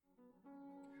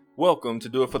Welcome to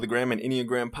Do It for the Gram and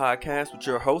Enneagram podcast with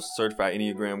your host, certified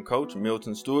Enneagram coach,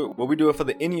 Milton Stewart, where we do it for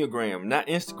the Enneagram, not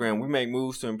Instagram. We make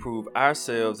moves to improve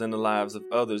ourselves and the lives of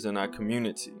others in our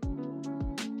community.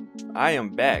 I am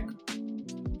back.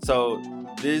 So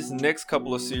this next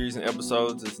couple of series and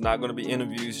episodes, it's not going to be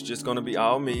interviews, it's just going to be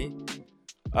all me.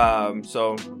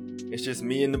 So it's just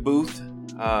me in the booth,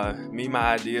 my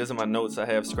ideas and my notes I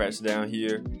have scratched down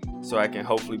here so I can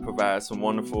hopefully provide some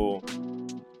wonderful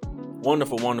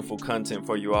content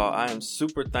for you all. I am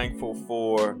super thankful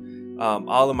for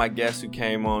all of my guests who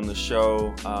came on the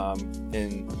show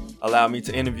and allowed me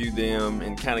to interview them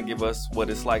and kind of give us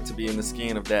what it's like to be in the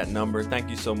skin of that number.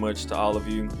 Thank you so much to all of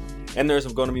you. And there's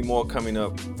going to be more coming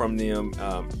up from them,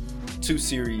 2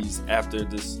 series after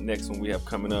this next one we have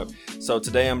coming up. So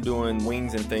today I'm doing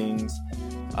wings and things,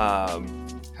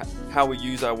 how we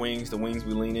use our wings, the wings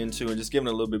we lean into, and just giving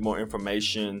a little bit more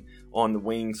information on the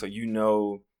wings so you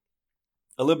know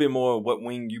a little bit more what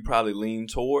wing you probably lean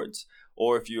towards,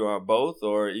 or if you are both,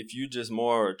 or if you just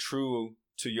more true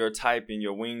to your type and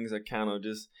your wings are kind of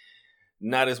just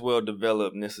not as well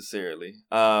developed necessarily.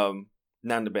 Not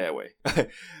in the bad way.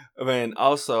 And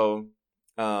also,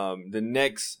 the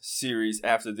next series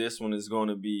after this one is going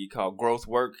to be called Growth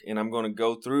Work, and I'm going to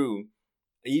go through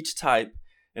each type,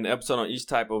 an episode on each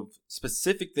type of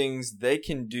specific things they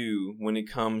can do when it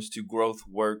comes to growth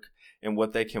work and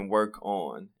what they can work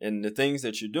on. And the things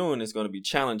that you're doing is going to be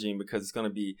challenging because it's going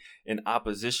to be in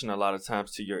opposition a lot of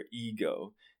times to your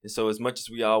ego. And so as much as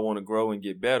we all want to grow and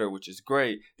get better, which is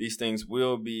great, these things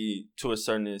will be to a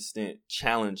certain extent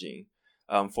challenging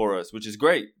for us, which is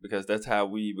great because that's how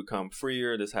we become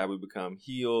freer. That's how we become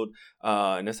healed.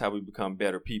 And that's how we become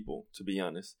better people, to be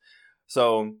honest.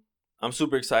 So I'm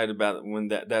super excited about it when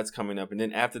that's coming up. And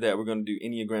then after that, we're going to do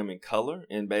Enneagram in color.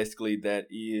 And basically that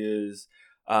is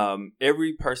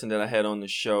every person that I had on the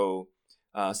show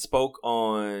spoke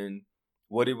on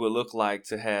what it would look like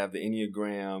to have the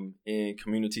Enneagram in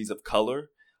communities of color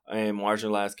and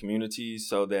marginalized communities,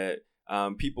 so that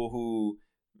people who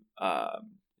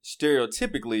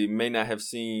stereotypically may not have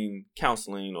seen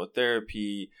counseling or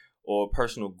therapy or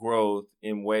personal growth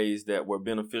in ways that were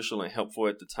beneficial and helpful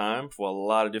at the time for a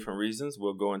lot of different reasons.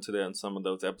 We'll go into that in some of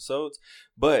those episodes.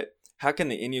 But how can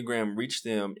the Enneagram reach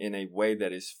them in a way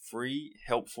that is free,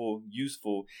 helpful,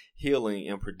 useful, healing,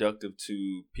 and productive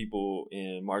to people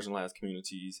in marginalized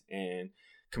communities and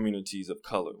communities of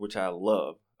color, which I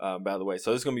love, by the way.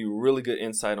 So it's going to be really good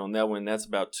insight on that one. That's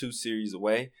about 2 series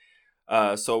away.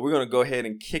 So we're going to go ahead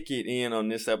and kick it in on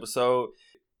this episode.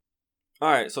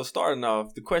 All right, so starting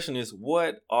off, the question is,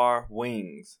 what are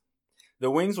wings?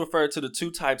 The wings refer to the 2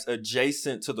 types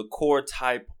adjacent to the core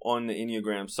type on the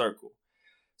Enneagram circle.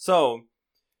 So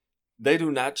they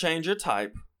do not change your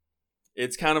type.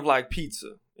 It's kind of like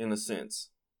pizza in a sense.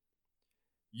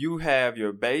 You have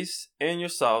your base and your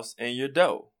sauce and your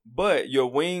dough, but your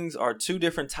wings are 2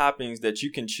 different toppings that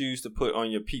you can choose to put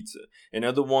on your pizza, and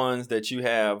they're the ones that you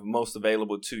have most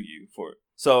available to you for.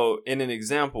 So in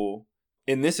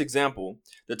this example,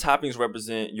 the toppings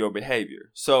represent your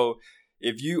behavior. So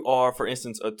if you are, for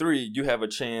instance, a 3, you have an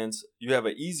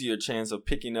easier chance of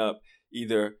picking up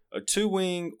either a 2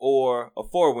 wing or a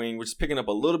 4 wing, which is picking up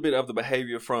a little bit of the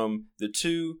behavior from the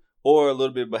 2 or a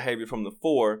little bit of behavior from the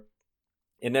 4.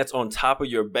 And that's on top of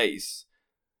your base,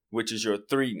 which is your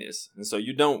 3-ness. And so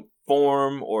you don't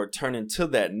form or turn into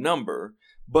that number,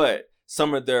 but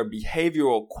some of their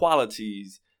behavioral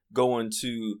qualities go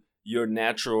into your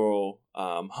natural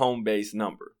home base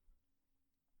number.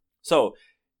 So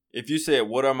if you said,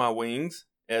 what are my wings?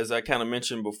 As I kind of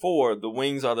mentioned before, the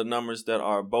wings are the numbers that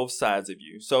are both sides of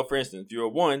you. So for instance, if you're a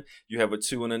 1, you have a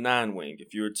 2 and a 9 wing.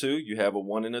 If you're a 2, you have a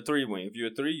 1 and a 3 wing. If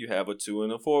you're a 3, you have a 2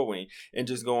 and a 4 wing, and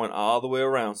just going all the way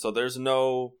around. So there's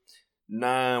no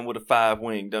 9 with a 5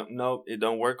 wing. No, it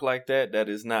don't work like that. That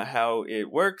is not how it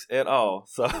works at all.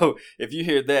 So if you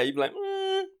hear that, you'd be like,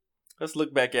 let's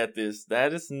look back at this.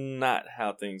 That is not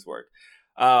how things work.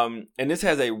 And this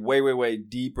has a way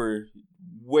deeper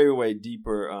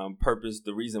purpose,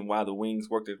 the reason why the wings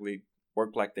work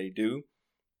like they do.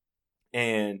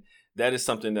 And that is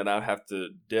something that I have to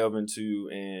delve into,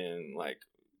 and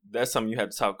that's something you have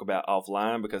to talk about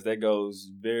offline because that goes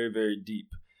very, very deep.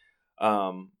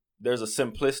 There's a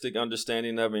simplistic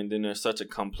understanding of it, and then there's such a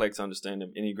complex understanding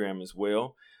of Enneagram as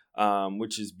well.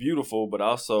 Which is beautiful, but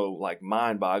also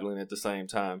mind-boggling at the same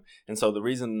time. And so the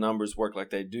reason the numbers work like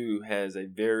they do has a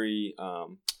very,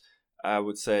 I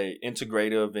would say,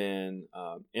 integrative and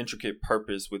intricate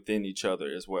purpose within each other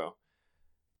as well.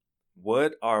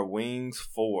 What are wings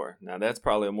for? Now, that's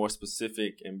probably a more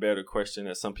specific and better question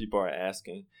that some people are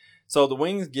asking. So the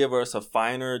wings give us a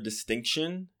finer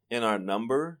distinction in our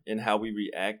number and how we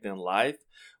react in life,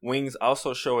 wings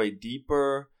also show a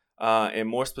deeper and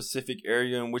more specific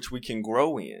area in which we can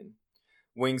grow in.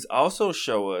 Wings also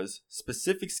show us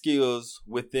specific skills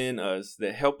within us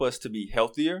that help us to be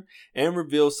healthier and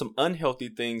reveal some unhealthy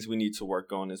things we need to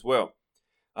work on as well.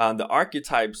 The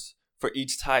archetypes for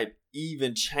each type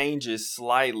even changes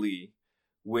slightly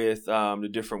with the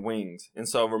different wings. And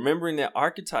so remembering that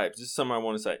archetypes, this is something I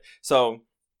want to say. So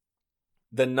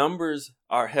the numbers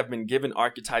have been given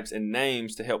archetypes and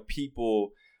names to help people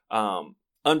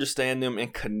understand them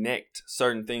and connect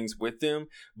certain things with them.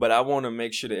 But I want to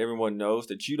make sure that everyone knows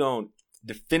that you don't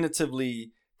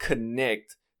definitively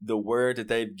connect the word that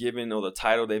they've given or the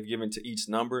title they've given to each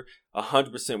number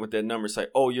 100% with that number. Say,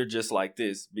 oh, you're just like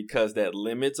this, because that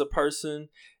limits a person,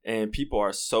 and people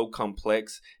are so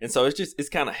complex. And so it's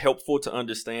kind of helpful to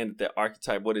understand that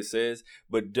archetype, what it says,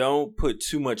 but don't put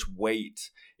too much weight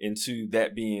into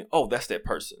that being, oh, that's that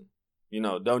person.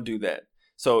 Don't do that.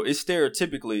 So it's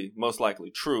stereotypically most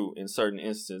likely true in certain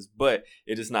instances, but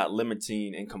it is not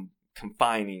limiting and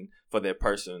confining for that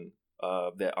person,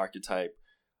 that archetype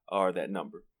or that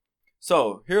number.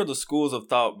 So here are the schools of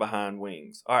thought behind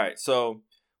wings. All right. So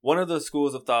one of the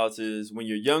schools of thoughts is when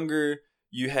you're younger,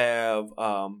 you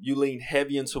lean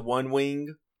heavy into one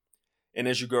wing. And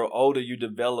as you grow older, you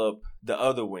develop the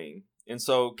other wing. And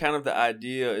so kind of the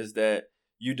idea is that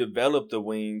you develop the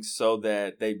wings so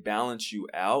that they balance you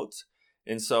out.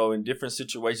 And so in different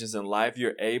situations in life,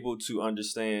 you're able to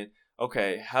understand,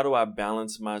 okay, how do I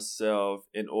balance myself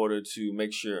in order to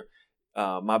make sure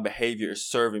my behavior is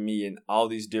serving me in all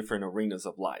these different arenas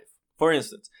of life? For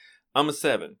instance, I'm a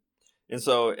 7. And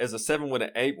so as a 7 with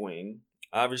an 8 wing,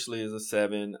 obviously as a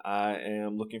 7, I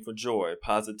am looking for joy,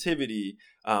 positivity,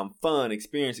 fun,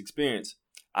 experience.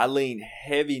 I lean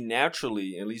heavy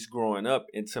naturally, at least growing up,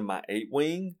 into my 8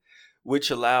 wing,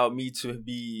 which allowed me to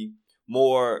be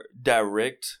more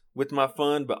direct with my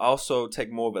fun, but also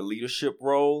take more of a leadership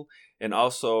role and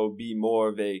also be more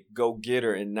of a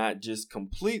go-getter and not just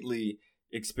completely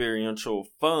experiential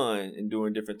fun and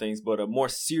doing different things, but a more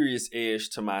serious edge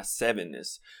to my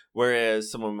 7-ness.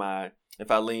 Whereas if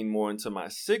I lean more into my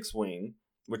 6 wing,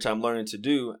 which I'm learning to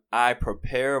do, I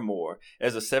prepare more.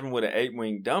 As a 7 with an 8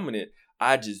 wing dominant,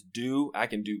 I just do. I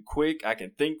can do quick. I can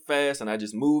think fast, and I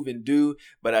just move and do.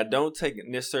 But I don't take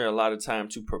necessarily a lot of time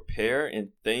to prepare and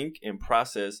think and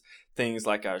process things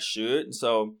like I should. And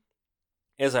so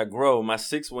as I grow, my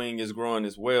 6 wing is growing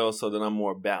as well, so that I'm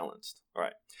more balanced. All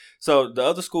right. So the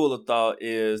other school of thought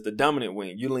is the dominant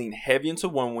wing. You lean heavy into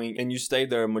one wing and you stay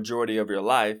there a majority of your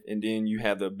life, and then you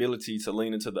have the ability to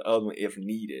lean into the other one if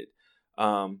needed.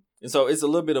 And so it's a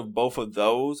little bit of both of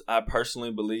those. I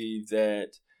personally believe that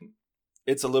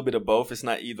it's a little bit of both. It's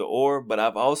not either or, but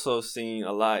I've also seen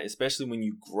a lot, especially when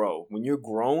you grow. When you're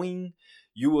growing,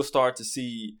 you will start to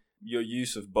see your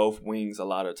use of both wings a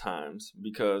lot of times,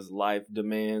 because life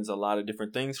demands a lot of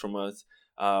different things from us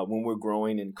when we're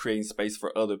growing and creating space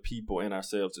for other people and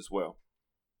ourselves as well.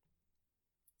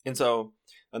 And so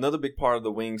another big part of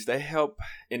the wings, they help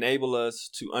enable us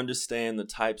to understand the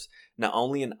types not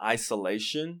only in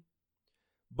isolation,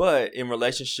 but in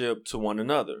relationship to one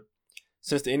another.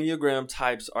 Since the Enneagram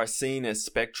types are seen as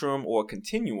spectrum or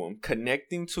continuum,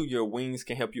 connecting to your wings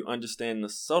can help you understand the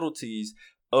subtleties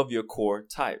of your core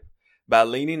type. By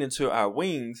leaning into our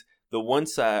wings, the one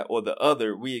side or the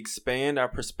other, we expand our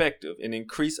perspective and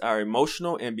increase our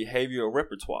emotional and behavioral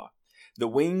repertoire. The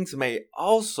wings may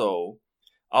also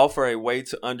offer a way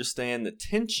to understand the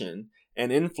tension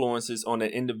and influences on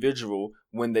an individual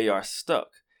when they are stuck,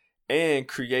 and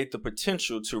create the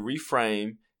potential to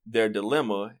reframe their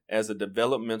dilemma as a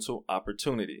developmental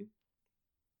opportunity.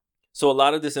 So a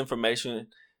lot of this information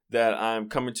that I'm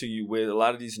coming to you with, a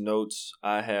lot of these notes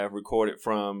I have recorded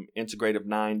from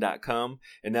integrative9.com,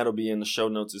 and that'll be in the show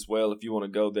notes as well if you want to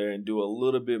go there and do a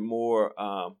little bit more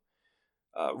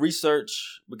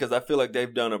research, because I feel like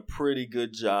they've done a pretty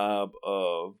good job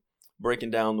of breaking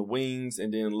down the wings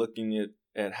and then looking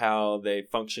at how they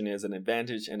function as an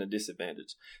advantage and a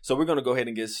disadvantage. So we're going to go ahead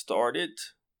and get started.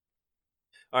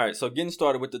 All right, so getting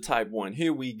started with the type 1.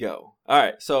 Here we go. All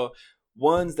right, so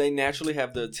ones, they naturally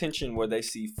have the attention where they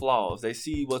see flaws. They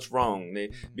see what's wrong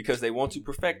because they want to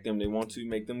perfect them. They want to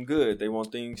make them good. They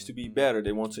want things to be better.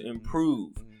 They want to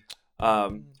improve.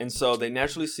 And so they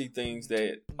naturally see things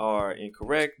that are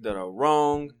incorrect, that are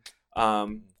wrong,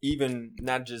 even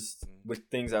not just with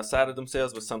things outside of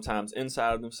themselves, but sometimes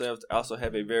inside of themselves. They also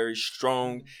have a very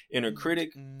strong inner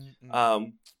critic,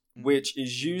 which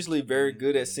is usually very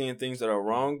good at seeing things that are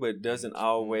wrong, but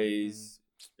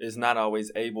is not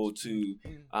always able to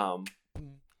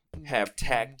have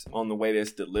tact on the way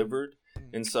that's delivered.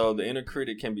 And so the inner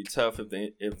critic can be tough if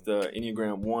the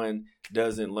Enneagram 1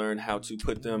 doesn't learn how to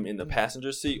put them in the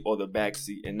passenger seat or the back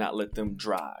seat and not let them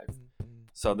drive.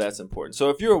 So that's important. So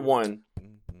if you're a 1,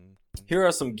 here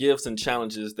are some gifts and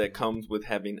challenges that comes with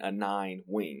having a 9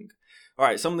 wing. All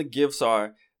right, some of the gifts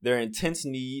are their intense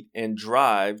need and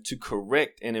drive to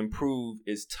correct and improve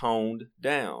is toned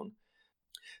down.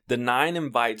 The 9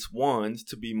 invites 1s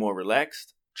to be more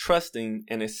relaxed, trusting,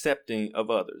 and accepting of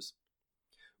others.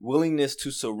 Willingness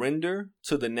to surrender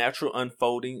to the natural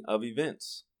unfolding of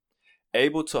events.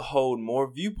 Able to hold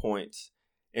more viewpoints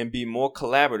and be more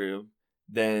collaborative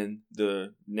than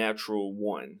the natural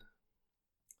 1.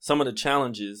 Some of the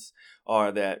challenges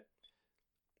are that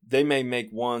they may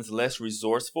make 1s less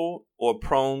resourceful or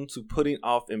prone to putting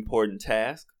off important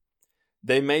tasks.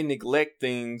 They may neglect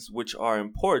things which are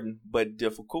important but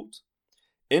difficult.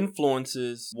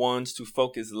 Influences 1s to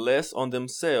focus less on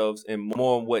themselves and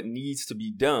more on what needs to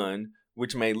be done,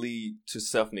 which may lead to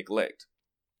self-neglect.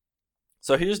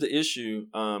 So here's the issue,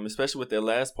 especially with that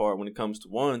last part when it comes to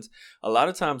 1s. A lot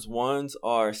of times 1s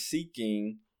are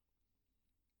seeking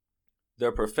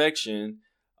their perfection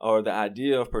or the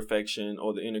idea of perfection,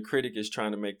 or the inner critic is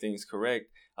trying to make things correct.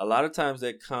 A lot of times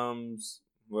that comes,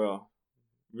 well,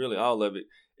 really all of it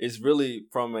is really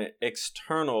from an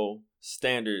external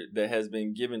standard that has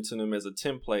been given to them as a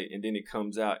template, and then it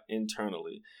comes out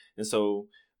internally. And so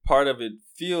part of it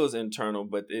feels internal,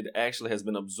 but it actually has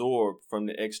been absorbed from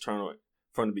the external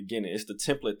from the beginning. It's the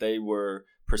template they were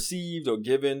perceived or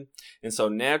given. And so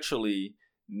naturally,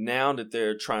 now that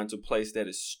they're trying to place that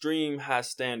extreme high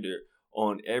standard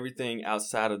on everything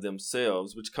outside of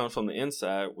themselves, which comes from the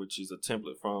inside, which is a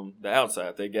template from the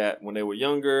outside they got when they were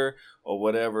younger or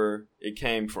whatever it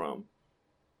came from.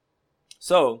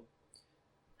 So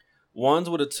 1s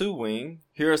with a 2 wing,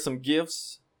 here are some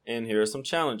gifts and here are some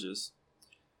challenges.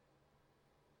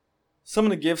 Some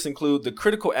of the gifts include the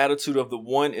critical attitude of the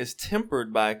 1 is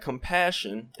tempered by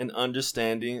compassion and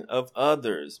understanding of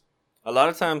others. A lot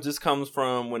of times this comes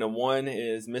from when a 1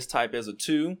 is mistyped as a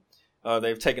 2.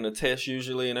 They've taken a test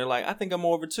usually and they're like, I think I'm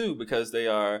more of a 2, because they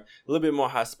are a little bit more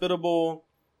hospitable,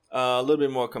 a little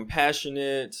bit more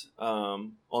compassionate,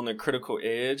 on the critical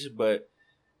edge, but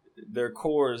their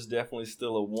core is definitely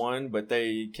still a 1, but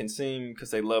they can seem,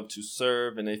 because they love to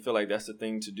serve and they feel like that's the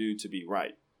thing to do to be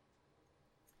right.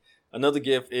 Another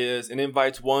gift is it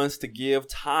invites 1s to give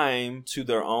time to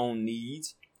their own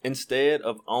needs instead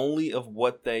of only of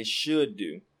what they should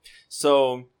do.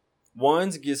 So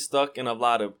 1s get stuck in a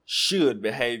lot of should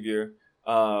behavior.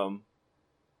 And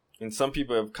some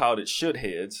people have called it should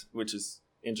heads, which is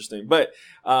interesting. But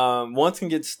 1s can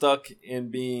get stuck in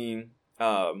being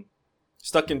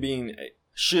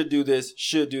should do this,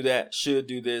 should do that, should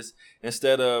do this,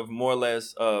 instead of more or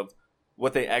less of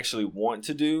what they actually want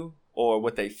to do or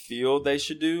what they feel they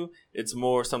should do. It's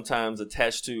more sometimes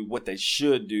attached to what they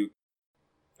should do.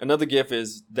 Another gift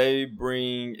is they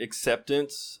bring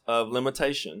acceptance of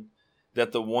limitation,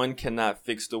 that the 1 cannot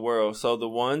fix the world. So the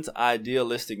 1's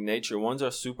idealistic nature, 1s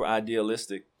are super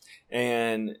idealistic,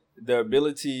 and their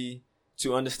ability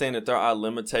to understand that there are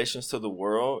limitations to the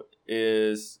world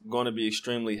is going to be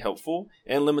extremely helpful,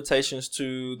 and limitations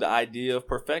to the idea of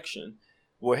perfection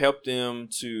will help them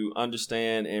to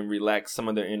understand and relax some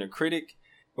of their inner critic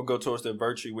or go towards their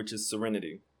virtue, which is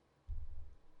serenity.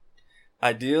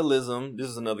 Idealism, this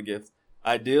is another gift.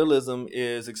 Idealism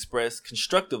is expressed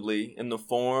constructively in the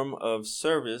form of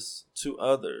service to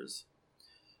others.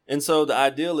 And so the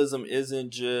idealism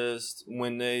isn't just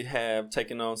when they have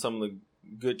taken on some of the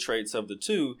good traits of the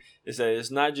 2, is that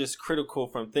it's not just critical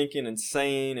from thinking and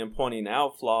saying and pointing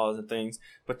out flaws and things,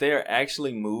 but they are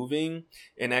actually moving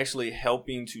and actually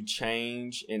helping to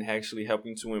change and actually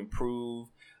helping to improve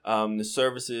the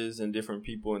services and different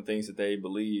people and things that they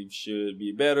believe should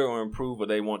be better or improve or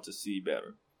they want to see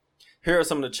better. Here are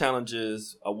some of the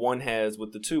challenges a 1 has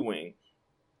with the 2 wing.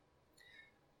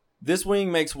 This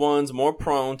wing makes 1s more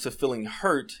prone to feeling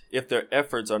hurt if their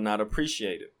efforts are not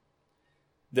appreciated.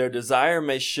 Their desire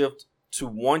may shift to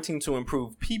wanting to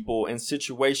improve people and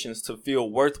situations to feel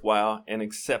worthwhile and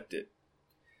accepted.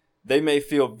 They may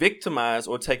feel victimized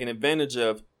or taken advantage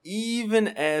of even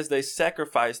as they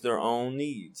sacrifice their own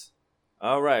needs.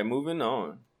 All right, moving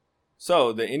on.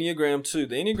 So the Enneagram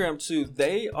 2,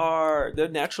 their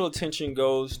natural attention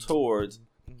goes towards,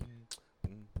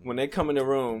 when they come in the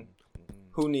room,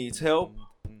 who needs help,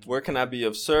 where can I be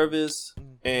of service,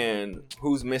 and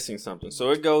who's missing something. So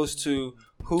it goes to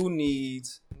who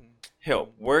needs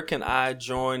help. Where can I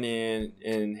join in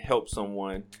and help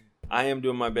someone? I am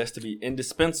doing my best to be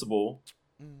indispensable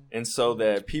And so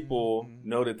that people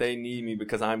know that they need me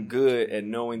because I'm good at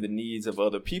knowing the needs of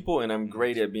other people and I'm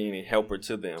great at being a helper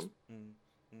to them.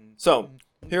 So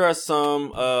here are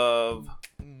some of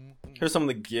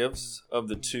the gifts of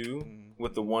the 2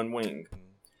 with the 1 wing.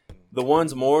 The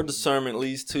 1's moral discernment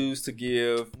leads 2s to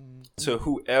give to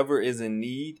whoever is in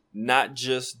need, not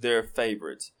just their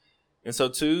favorites. And so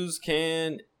 2s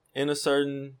can, in a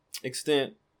certain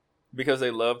extent, because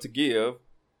they love to give,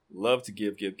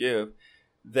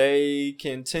 they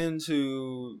can tend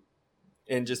to,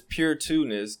 in just pure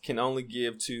 2ness, can only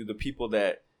give to the people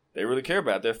that they really care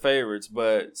about, their favorites.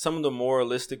 But some of the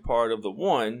moralistic part of the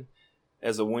 1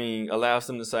 as a wing allows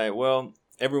them to say, well,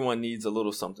 everyone needs a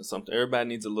little something. Everybody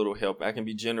needs a little help. I can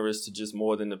be generous to just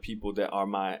more than the people that are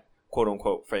my quote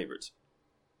unquote favorites.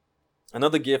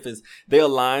 Another gift is they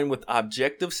align with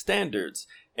objective standards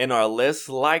and are less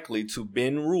likely to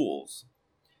bend rules.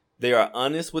 They are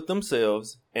honest with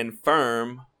themselves and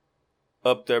firm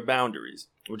up their boundaries,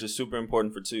 which is super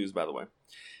important for 2s, by the way.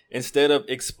 Instead of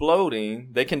exploding,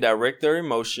 they can direct their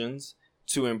emotions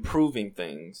to improving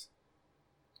things.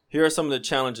 Here are some of the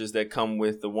challenges that come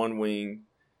with the 1 wing,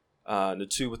 the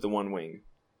 2 with the 1 wing.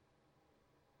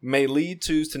 May lead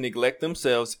 2s to neglect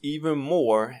themselves even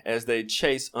more as they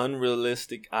chase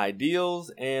unrealistic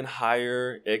ideals and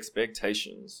higher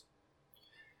expectations.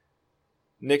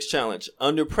 Next challenge.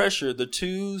 Under pressure, the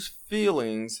 2's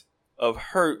feelings of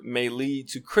hurt may lead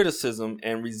to criticism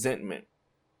and resentment.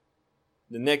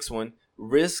 The next one,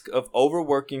 risk of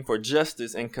overworking for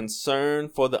justice and concern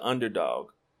for the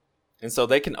underdog. And so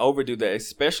they can overdo that.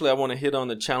 Especially, I want to hit on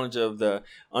the challenge of the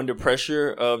under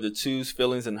pressure of the 2's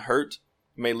feelings and hurt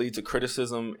may lead to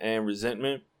criticism and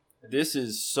resentment. This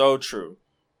is so true.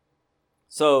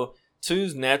 So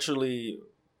 2's naturally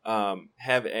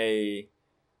have a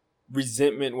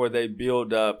resentment where they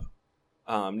build up,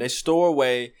 they store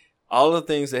away all the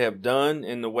things they have done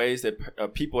in the ways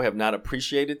that people have not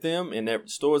appreciated them, and that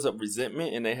stores up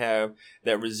resentment, and they have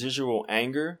that residual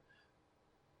anger.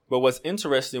 But what's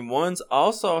interesting, 1s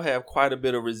also have quite a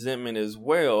bit of resentment as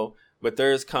well, but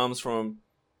theirs comes from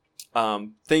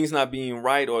things not being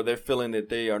right, or they're feeling that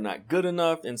they are not good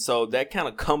enough. And so that kind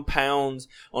of compounds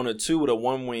on a 2 with a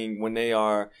 1 wing when they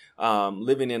are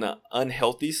living in an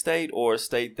unhealthy state or a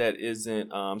state that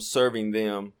isn't serving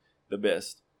them the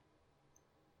best.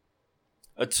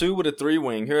 A 2 with a 3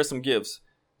 wing, here are some gifts.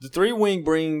 The 3 wing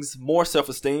brings more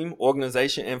self-esteem,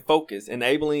 organization, and focus,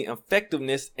 enabling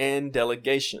effectiveness and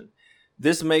delegation.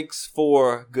 This makes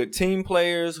for good team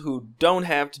players who don't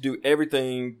have to do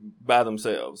everything by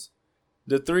themselves.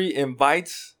 The 3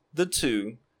 invites the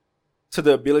 2 to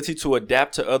the ability to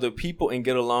adapt to other people and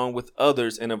get along with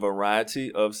others in a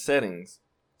variety of settings.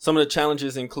 Some of the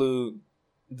challenges include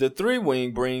the 3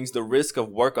 wing brings the risk of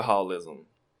workaholism,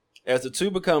 as the 2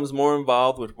 becomes more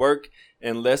involved with work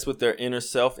and less with their inner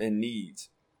self and needs.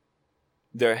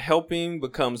 Their helping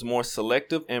becomes more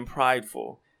selective and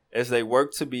prideful as they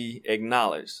work to be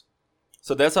acknowledged.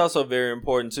 So that's also very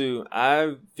important too.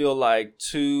 I feel like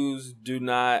 2s do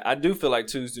not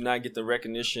get the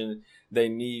recognition they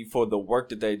need for the work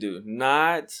that they do,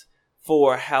 not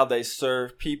for how they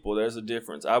serve people. There's a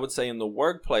difference. I would say in the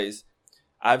workplace,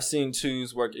 I've seen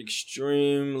 2s work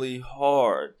extremely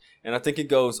hard, and I think it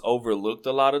goes overlooked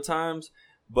a lot of times.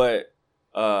 But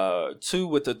 2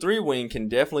 with the 3 wing can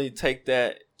definitely take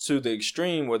that to the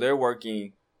extreme where they're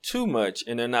working too much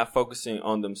and they're not focusing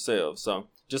on themselves. So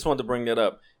just wanted to bring that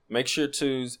up. Make sure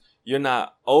 2s, you're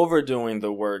not overdoing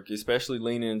the work, especially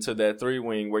leaning into that 3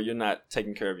 wing where you're not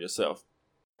taking care of yourself.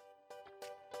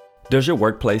 Does your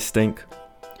workplace stink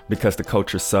because the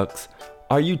culture sucks?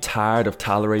 Are you tired of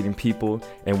tolerating people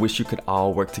and wish you could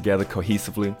all work together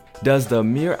cohesively? Does the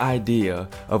mere idea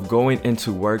of going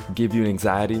into work give you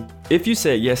anxiety? If you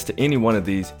said yes to any one of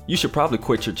these, you should probably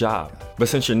quit your job. But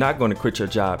since you're not going to quit your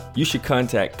job, you should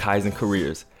contact Kaizen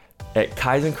Careers. At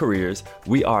Kaizen Careers,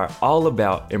 we are all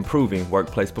about improving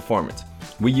workplace performance.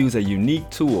 We use a unique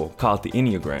tool called the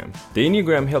Enneagram. The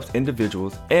Enneagram helps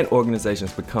individuals and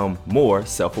organizations become more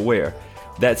self-aware.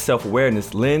 That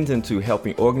self-awareness lends into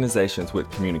helping organizations with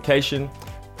communication,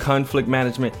 conflict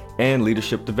management, and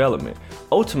leadership development,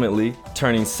 ultimately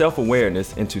turning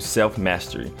self-awareness into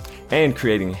self-mastery and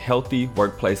creating healthy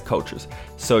workplace cultures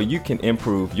so you can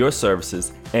improve your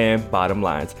services and bottom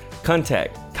lines.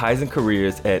 Contact Kaizen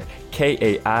Careers at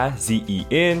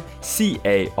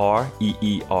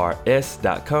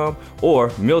KaizenCareers.com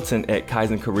or Milton at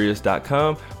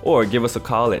KaizenCareers.com, or give us a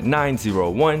call at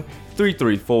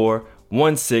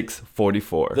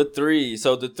 901-334-1644. The 3.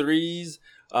 So the 3s,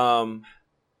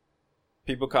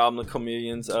 people call them the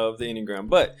chameleons of the Enneagram,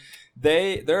 but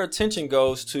their attention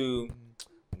goes to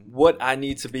what I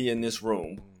need to be in this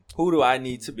room. Who do I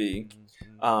need to be?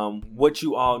 What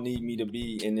you all need me to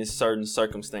be in this certain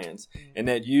circumstance. And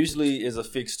that usually is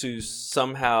affixed to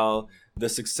somehow the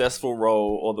successful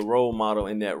role or the role model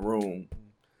in that room.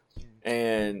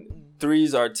 And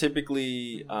threes are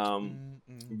typically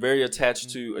very attached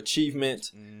to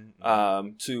achievement,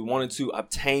 to wanting to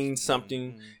obtain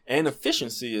something, and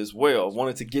efficiency as well.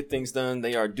 Wanting to get things done.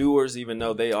 They are doers, even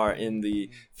though they are in the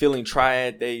feeling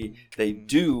triad. They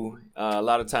do a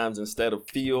lot of times instead of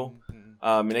feel.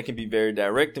 And they can be very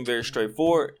direct and very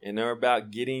straightforward, and they're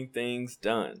about getting things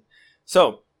done.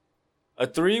 So, a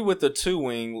 3 with a 2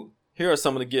 wing, here are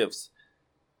some of the gifts.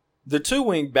 The 2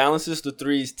 wing balances the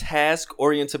 3's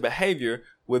task-oriented behavior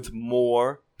with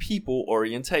more people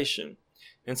orientation.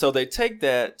 And so they take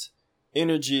that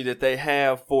energy that they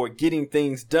have for getting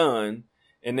things done,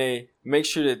 and they make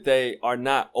sure that they are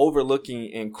not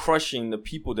overlooking and crushing the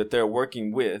people that they're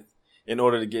working with in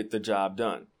order to get the job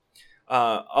done.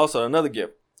 Also, another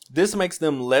gift. This makes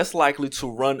them less likely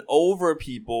to run over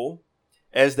people,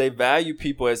 as they value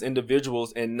people as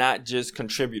individuals and not just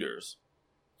contributors.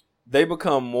 They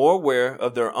become more aware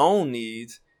of their own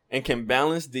needs and can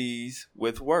balance these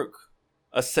with work.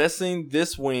 Assessing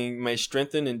this wing may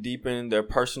strengthen and deepen their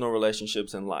personal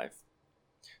relationships in life.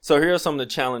 So here are some of the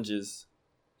challenges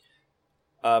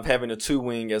of having a 2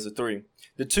 wing as a 3.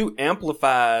 The 2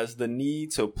 amplifies the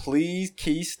need to please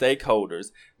key stakeholders,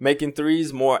 making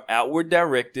 3s more outward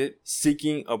directed,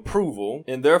 seeking approval,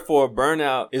 and therefore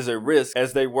burnout is a risk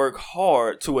as they work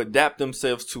hard to adapt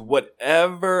themselves to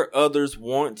whatever others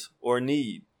want or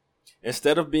need.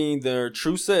 Instead of being their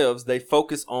true selves, they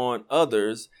focus on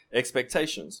others'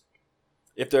 expectations.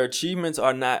 If their achievements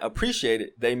are not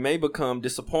appreciated, they may become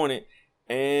disappointed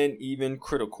and even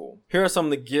critical. Here are some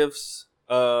of the gifts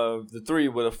of the 3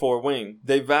 with a 4 wing.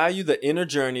 They value the inner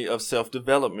journey of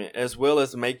self-development as well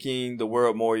as making the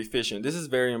world more efficient. This is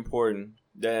very important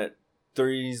that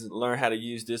 3s learn how to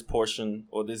use this portion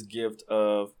or this gift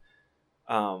of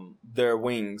their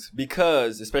wings,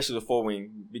 because especially the 4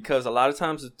 wing, because a lot of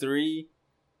times the 3s,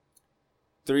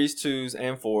 2s,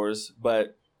 and 4s,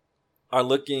 but are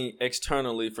looking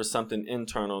externally for something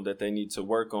internal that they need to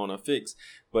work on or fix.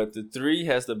 But the 3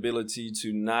 has the ability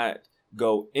to not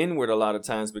go inward a lot of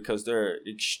times because they're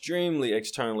extremely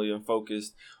externally and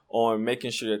focused on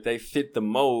making sure that they fit the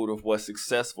mode of what's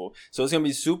successful. So it's going to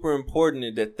be super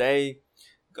important that they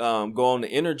go on the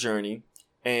inner journey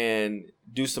and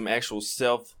do some actual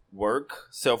self-growth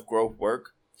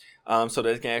work, so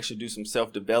they can actually do some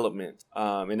self-development.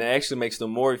 And it actually makes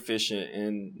them more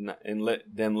efficient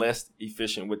than less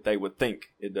efficient what they would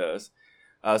think it does.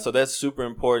 So that's super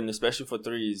important, especially for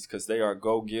 3s, because they are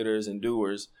go-getters and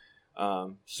doers.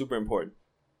 Super important.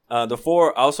 The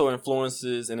 4 also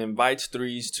influences and invites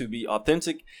 3s to be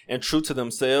authentic and true to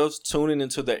themselves, tuning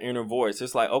into their inner voice.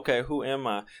 It's like, okay, who am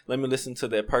I? Let me listen to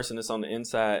that person that's on the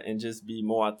inside and just be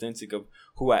more authentic of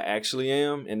who I actually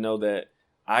am, and know that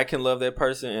I can love that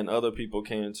person and other people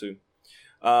can too.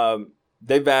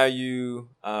 They value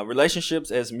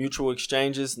relationships as mutual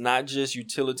exchanges, not just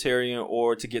utilitarian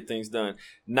or to get things done.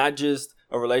 Not just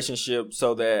a relationship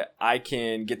so that I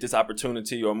can get this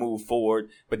opportunity or move forward,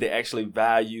 but they actually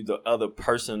value the other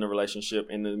person in the relationship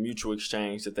and the mutual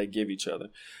exchange that they give each other.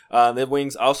 The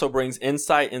wings also brings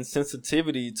insight and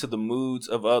sensitivity to the moods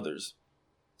of others.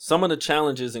 Some of the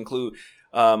challenges include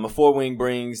a 4 wing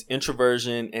brings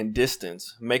introversion and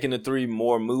distance, making the 3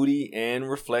 more moody and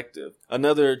reflective.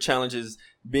 Another challenge is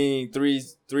being 3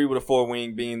 with a 4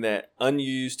 wing being that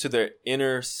unused to their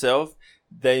inner self,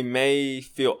 they may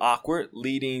feel awkward,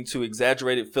 leading to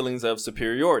exaggerated feelings of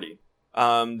superiority.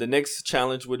 The next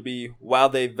challenge would be, while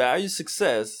they value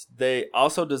success, they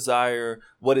also desire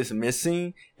what is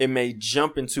missing. It may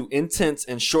jump into intense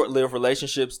and short-lived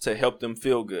relationships to help them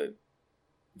feel good.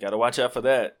 Got to watch out for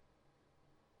that.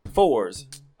 4s.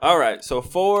 All right, so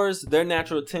 4s, their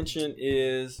natural attention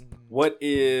is what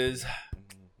is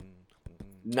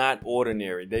not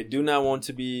ordinary. They do not want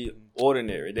to be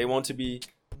ordinary. They want to be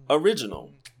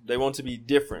original. They want to be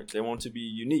different. They want to be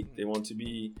unique. They want to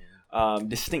be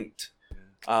distinct.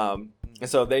 And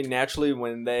so they naturally,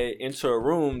 when they enter a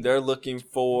room, they're looking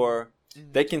for,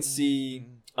 they can see,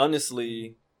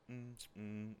 honestly,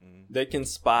 they can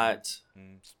spot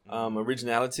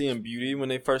originality and beauty when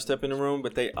they first step in the room,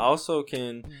 but they also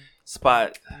can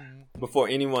spot, before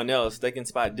anyone else, they can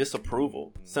spot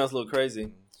disapproval. Sounds a little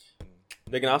crazy.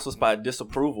 They can also spot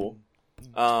disapproval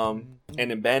and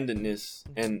abandonness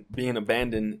and being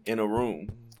abandoned in a room.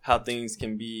 How things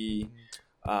can be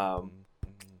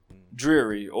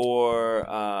dreary, or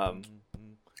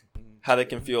how they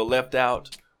can feel left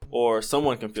out, or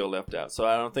someone can feel left out. So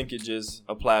I don't think it just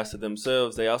applies to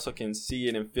themselves. They also can see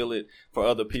it and feel it for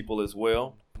other people as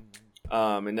well.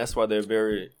 And that's why they're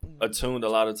very attuned a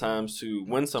lot of times to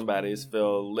when somebody is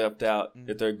felt left out,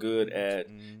 that they're good at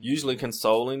usually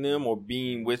consoling them or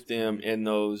being with them in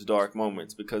those dark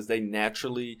moments, because they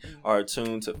naturally are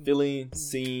attuned to feeling,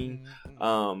 seeing,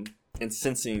 and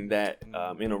sensing that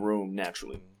in a room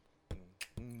naturally.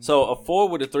 So a 4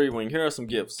 with a 3 wing, here are some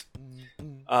gifts.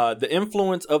 The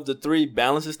influence of the 3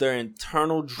 balances their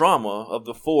internal drama of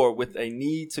the 4 with a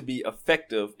need to be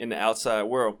effective in the outside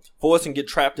world. 4s can get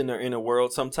trapped in their inner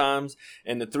world sometimes,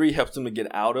 and the 3 helps them to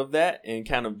get out of that and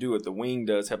kind of do what the wing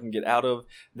does, help them get out of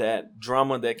that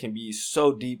drama that can be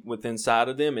so deep within inside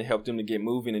of them and help them to get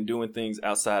moving and doing things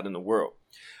outside in the world.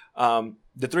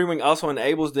 The 3 wing also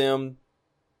enables them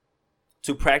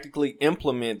to practically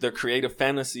implement their creative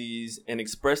fantasies and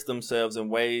express themselves in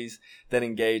ways that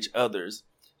engage others.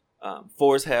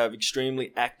 4s have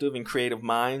extremely active and creative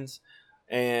minds,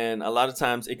 and a lot of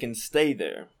times it can stay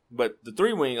there. But the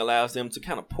 3 wing allows them to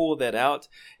kind of pull that out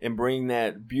and bring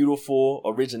that beautiful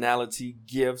originality,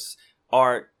 gifts,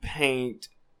 art, paint,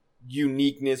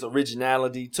 uniqueness,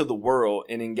 originality to the world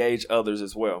and engage others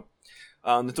as well.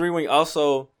 The 3 wing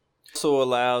also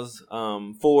allows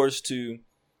 4s to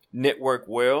network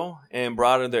well and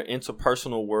broaden their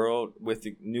interpersonal world with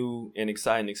new and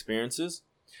exciting experiences.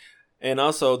 And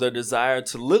also their desire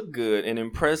to look good and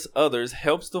impress others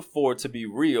helps the 4 to be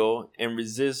real and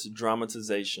resist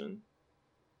dramatization.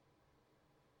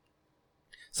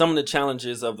 Some of the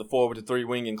challenges of the 4 with the 3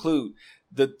 wing include: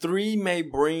 the 3 may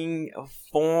bring a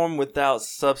form without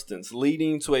substance,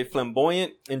 leading to a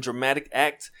flamboyant and dramatic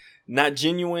act, not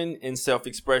genuine in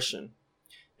self-expression.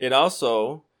 It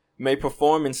also may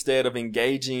perform instead of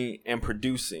engaging and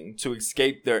producing to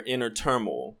escape their inner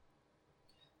turmoil.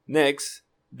 Next,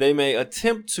 they may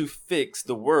attempt to fix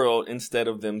the world instead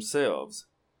of themselves.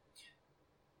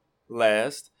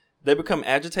 Last, they become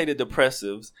agitated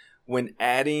depressives when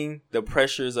adding the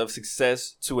pressures of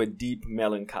success to a deep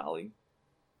melancholy.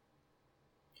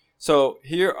 So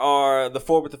here are the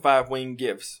 4 with the 5 wing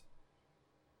gifts.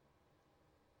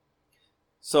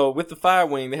 So with the 5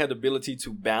 wing, they have the ability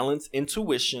to balance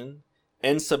intuition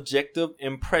and subjective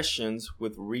impressions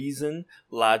with reason,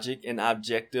 logic, and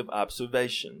objective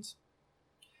observations.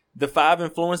 The 5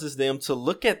 influences them to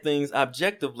look at things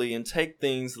objectively and take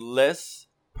things less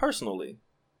personally.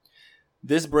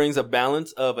 This brings a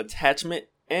balance of attachment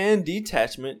and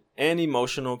detachment and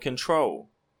emotional control.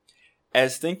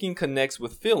 As thinking connects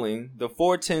with feeling, the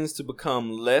 4 tends to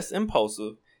become less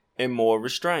impulsive and more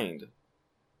restrained.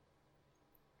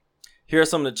 Here are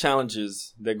some of the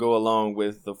challenges that go along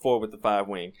with the 4 with the 5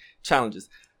 wing. Challenges.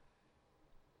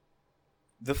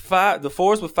 The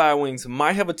 4s with 5 wings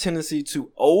might have a tendency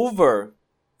to over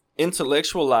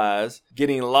intellectualize,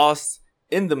 getting lost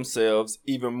in themselves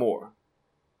even more.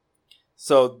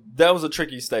 So that was a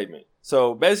tricky statement.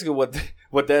 So basically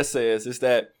what that says is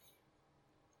that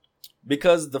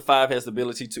because the 5 has the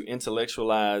ability to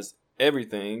intellectualize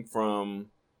everything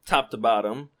from top to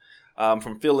bottom,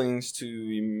 from feelings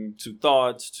to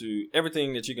thoughts to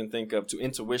everything that you can think of, to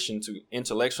intuition, to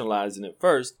intellectualizing it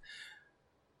first,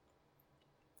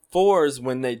 4s,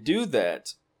 when they do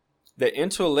that, they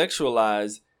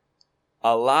intellectualize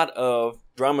a lot of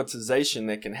dramatization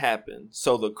that can happen.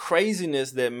 So the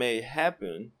craziness that may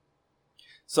happen,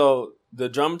 so the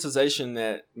dramatization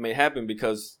that may happen,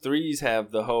 because 3s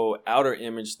have the whole outer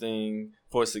image thing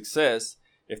for success.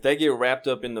 If they get wrapped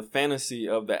up in the fantasy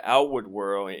of the outward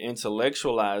world and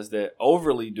intellectualize that,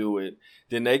 overly do it,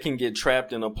 then they can get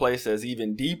trapped in a place that's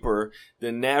even deeper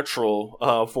than natural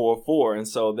for a 4. And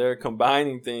so they're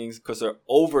combining things because they're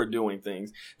overdoing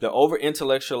things. They're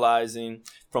over-intellectualizing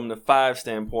from the 5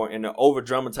 standpoint, and they're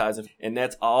over-dramatizing. And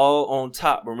that's all on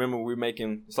top. Remember, we're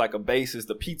making, it's like a base is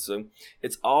the pizza.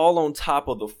 It's all on top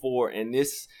of the 4, and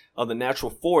this of the natural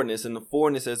 4-ness. And the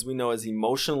 4-ness, as we know, is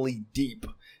emotionally deep.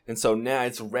 And so now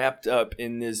it's wrapped up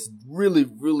in this really,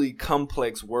 really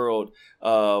complex world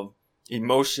of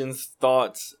emotions,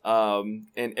 thoughts, and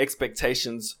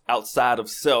expectations outside of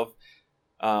self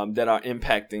that are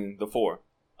impacting the 4.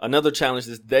 Another challenge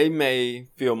is they may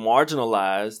feel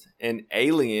marginalized and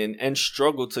alien and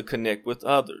struggle to connect with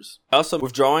others. Also,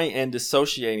 withdrawing and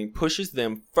dissociating pushes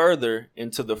them further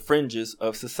into the fringes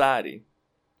of society.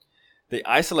 They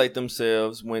isolate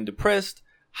themselves when depressed,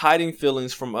 hiding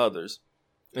feelings from others.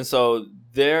 And so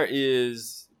there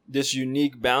is this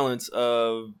unique balance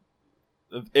of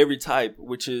every type,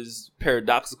 which is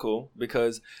paradoxical,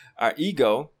 because our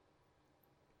ego,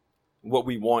 what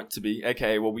we want to be,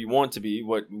 aka what we want to be,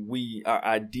 what we, our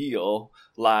ideal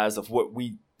lies of what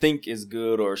we think is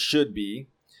good or should be,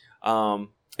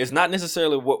 It's not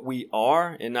necessarily what we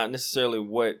are and not necessarily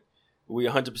what we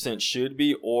 100% should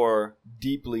be or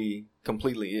deeply,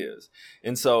 completely is.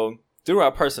 And so through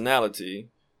our personality,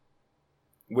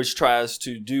 which tries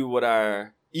to do what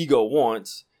our ego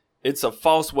wants, it's a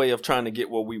false way of trying to get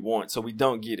what we want. So we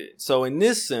don't get it. So in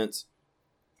this sense,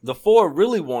 the 4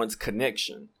 really wants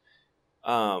connection.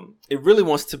 It really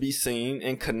wants to be seen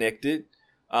and connected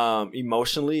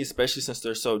emotionally, especially since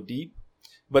they're so deep.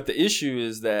 But the issue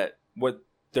is that what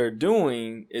they're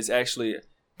doing is actually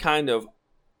kind of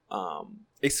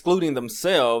excluding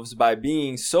themselves by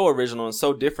being so original and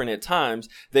so different at times.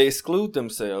 They exclude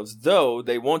themselves, though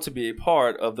they want to be a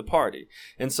part of the party.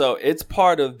 And so it's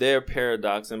part of their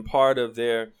paradox and part of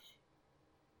their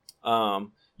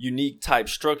unique type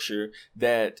structure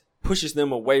that pushes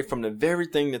them away from the very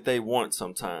thing that they want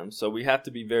sometimes. So we have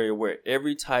to be very aware.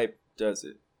 Every type does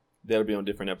it. That'll be on a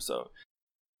different episode.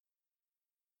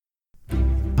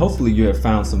 Hopefully you have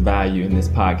found some value in this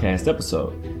podcast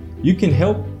episode. You can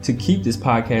help to keep this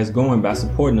podcast going by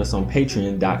supporting us on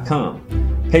Patreon.com.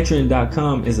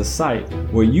 Patreon.com is a site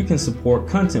where you can support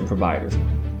content providers.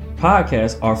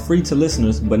 Podcasts are free to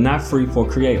listeners, but not free for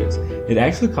creators. It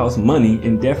actually costs money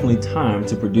and definitely time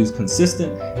to produce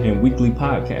consistent and weekly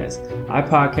podcasts. I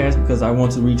podcast because I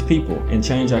want to reach people and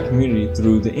change our community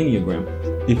through the Enneagram.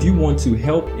 If you want to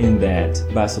help in that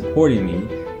by supporting me,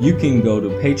 you can go to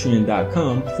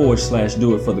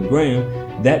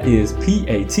patreon.com/doitforthegram. That is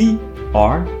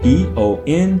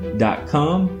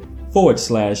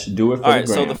patreon.com/doitforthegram. All right,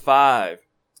 so the 5.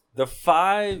 The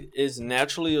 5 is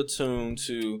naturally attuned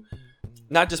to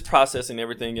not just processing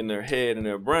everything in their head and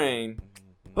their brain,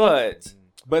 but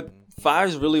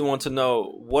 5s really want to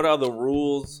know what are the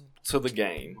rules to the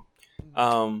game.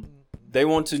 They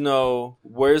want to know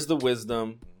where's the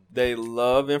wisdom. They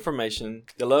love information.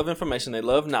 They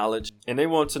love knowledge, and they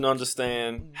want to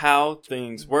understand how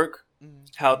things work,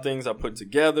 how things are put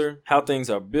together, how things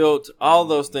are built. All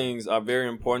those things are very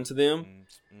important to them.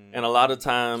 And a lot of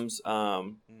times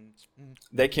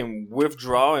they can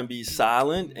withdraw and be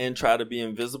silent and try to be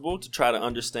invisible to try to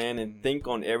understand and think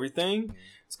on everything.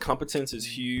 Competence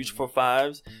is huge for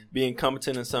 5s. Being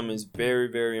competent in something is very,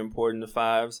 very important to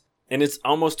 5s. And it's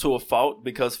almost to a fault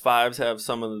because 5s have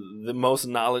some of the most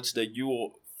knowledge that you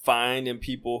will find in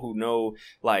people who know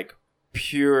like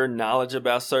pure knowledge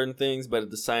about certain things. But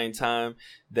at the same time,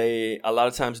 they a lot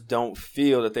of times don't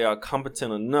feel that they are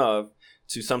competent enough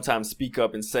to sometimes speak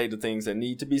up and say the things that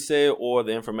need to be said or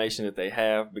the information that they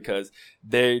have because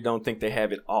they don't think they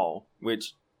have it all,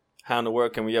 which how in the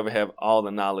world can we ever have all the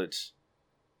knowledge?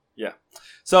 Yeah.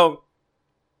 So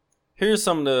here's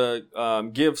some of the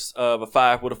gifts of a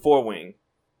 5 with a 4 wing.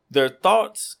 Their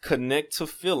thoughts connect to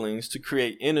feelings to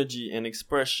create energy and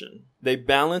expression. They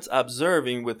balance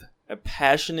observing with a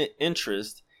passionate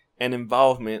interest and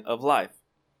involvement of life.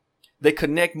 They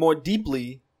connect more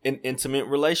deeply in intimate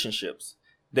relationships.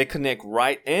 They connect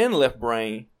right and left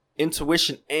brain,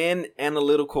 intuition, and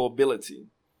analytical ability,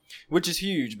 which is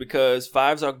huge because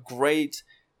 5s are great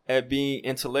at being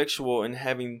intellectual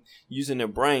and using their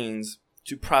brains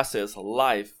to process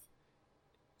life,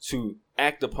 to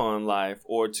act upon life,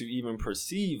 or to even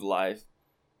perceive life.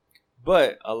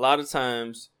 But a lot of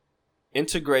times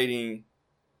integrating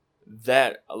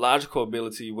that logical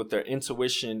ability with their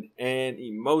intuition and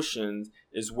emotions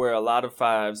is where a lot of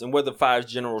 5s and where the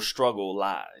 5's general struggle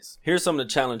lies. Here's some of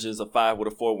the challenges of 5 with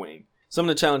a 4 wing. Some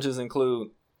of the challenges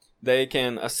include they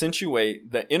can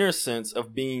accentuate the inner sense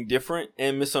of being different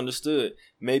and misunderstood,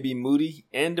 maybe moody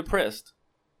and depressed.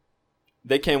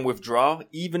 They can withdraw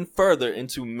even further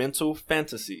into mental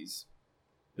fantasies.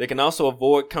 They can also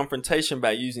avoid confrontation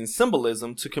by using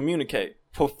symbolism to communicate,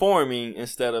 performing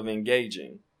instead of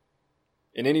engaging.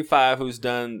 And any 5 who's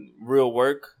done real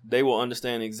work, they will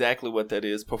understand exactly what that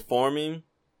is. Performing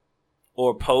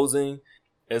or posing,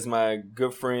 as my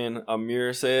good friend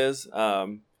Amir says,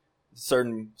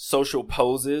 certain social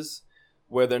poses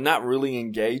where they're not really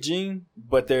engaging,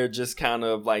 but they're just kind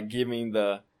of like giving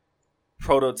the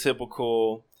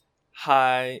prototypical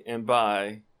hi and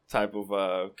bye type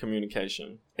of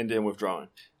communication and then withdrawing.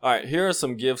 All right, here are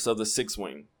some gifts of the 6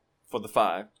 wing for the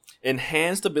 5.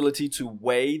 Enhanced ability to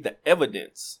weigh the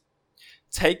evidence,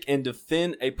 take and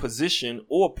defend a position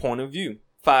or point of view.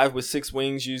 5 with 6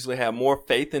 wings usually have more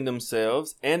faith in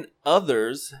themselves and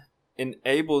others,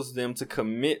 enables them to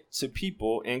commit to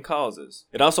people and causes.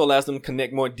 It also allows them to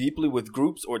connect more deeply with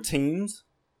groups or teams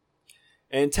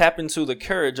and tap into the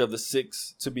courage of the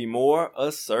 6 to be more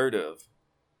assertive.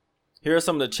 Here are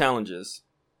some of the challenges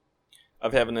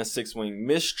of having that 6 wing.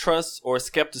 Mistrust or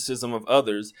skepticism of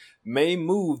others may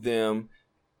move them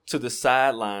to the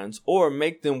sidelines or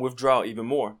make them withdraw even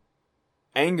more.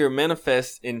 Anger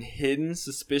manifests in hidden,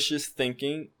 suspicious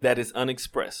thinking that is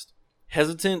unexpressed.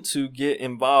 Hesitant to get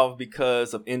involved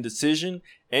because of indecision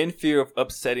and fear of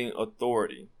upsetting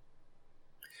authority.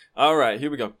 All right,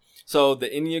 here we go. So the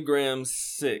Enneagram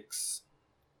 6.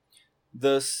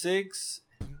 The 6,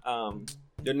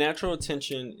 their natural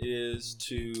attention is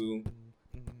to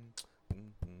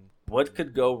what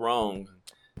could go wrong.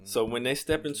 So when they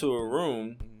step into a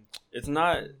room, it's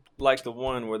not like the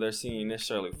one where they're seeing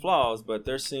necessarily flaws, but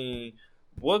they're seeing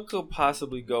what could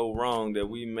possibly go wrong that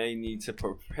we may need to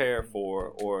prepare for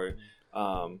or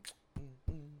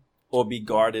be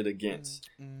guarded against.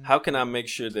 How can I make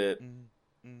sure that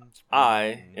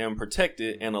I am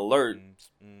protected and alert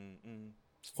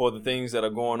for the things that are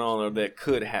going on or that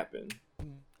could happen?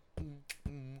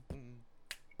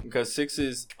 Because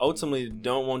 6s ultimately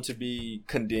don't want to be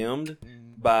condemned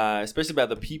especially by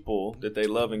the people that they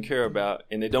love and care about,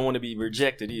 and they don't want to be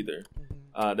rejected either.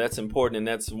 That's important, and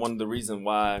that's one of the reasons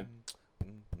why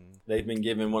they've been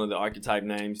given one of the archetype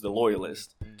names, the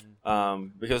loyalist,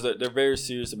 because they're very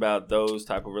serious about those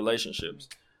type of relationships,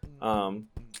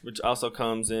 which also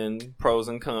comes in pros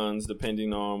and cons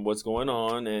depending on what's going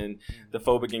on and the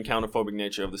phobic and counterphobic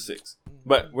nature of the 6.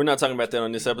 But we're not talking about that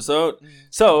on this episode,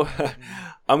 so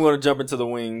I'm going to jump back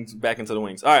into the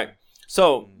wings. All right.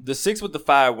 So the 6 with the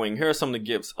 5 wing, here are some of the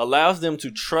gifts. Allows them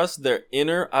to trust their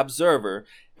inner observer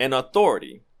and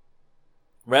authority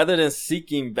rather than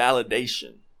seeking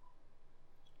validation.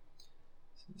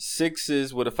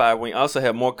 6s with a 5 wing also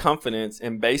have more confidence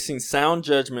in basing sound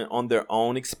judgment on their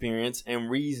own experience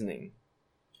and reasoning.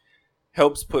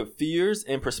 Helps put fears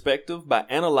in perspective by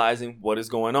analyzing what is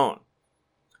going on.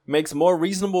 Makes more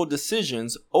reasonable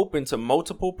decisions open to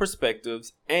multiple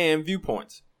perspectives and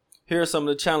viewpoints. Here are some of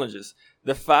the challenges.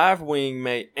 The 5 wing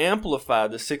may amplify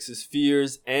the 6's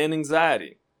fears and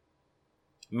anxiety.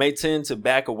 May tend to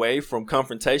back away from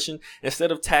confrontation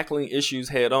instead of tackling issues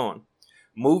head on.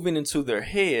 Moving into their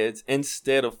heads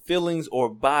instead of feelings or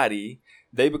body,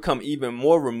 they become even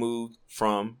more removed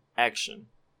from action.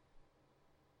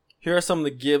 Here are some of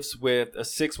the gifts with a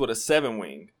 6 with a 7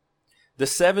 wing. The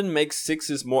 7 makes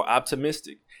 6s more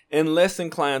optimistic and less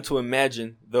inclined to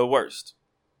imagine the worst.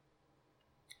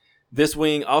 This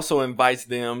wing also invites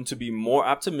them to be more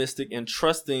optimistic and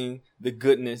trusting in the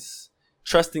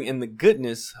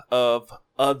goodness of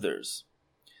others.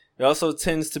 It also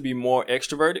tends to be more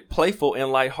extroverted, playful, and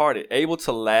lighthearted, able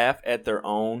to laugh at their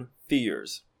own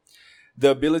fears.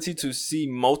 The ability to see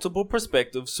multiple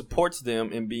perspectives supports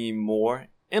them in being more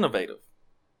innovative.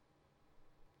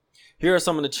 Here are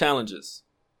some of the challenges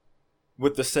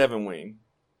with the 7 wing.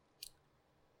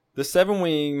 The 7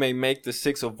 wing may make the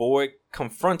 6 avoid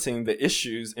confronting the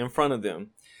issues in front of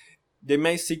them. They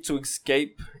may seek to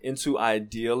escape into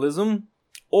idealism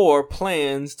or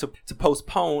plans to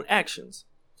postpone actions.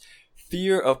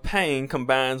 Fear of pain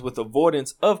combines with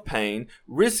avoidance of pain,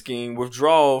 risking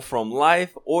withdrawal from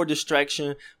life or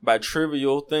distraction by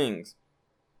trivial things.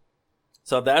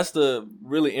 So that's the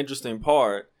really interesting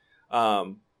part.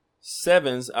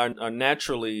 7s are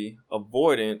naturally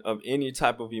avoidant of any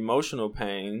type of emotional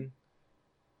pain,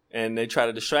 and they try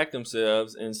to distract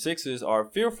themselves, and 6s are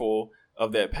fearful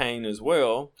of that pain as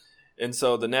well. And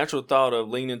so the natural thought of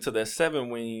leaning to that 7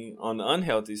 wing on the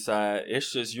unhealthy side,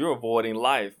 it's just you're avoiding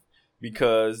life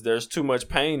because there's too much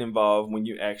pain involved when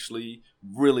you actually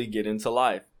really get into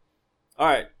life. All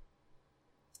right,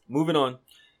 moving on.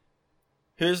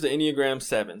 Here's the Enneagram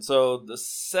 7. So the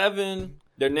 7,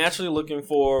 they're naturally looking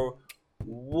for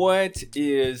what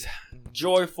is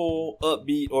joyful,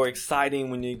 upbeat, or exciting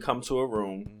when you come to a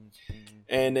room.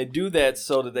 And they do that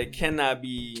so that they cannot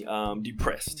be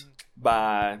depressed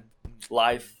by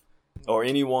life or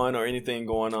anyone or anything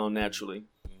going on naturally.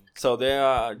 So they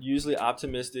are usually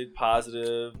optimistic,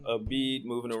 positive, upbeat,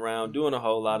 moving around, doing a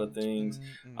whole lot of things,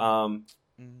 and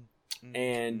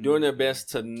doing their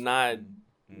best to not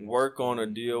work on or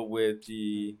deal with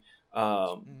the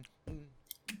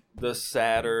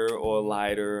sadder or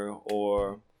lighter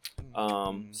or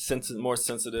more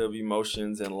sensitive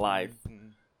emotions in life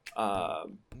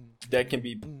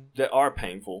that are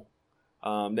painful,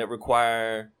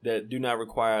 that do not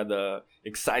require the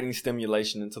exciting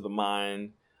stimulation into the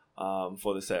mind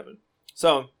for the 7.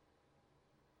 So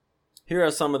here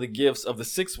are some of the gifts of the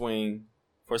 6 wing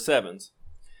for 7s.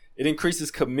 It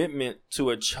increases commitment to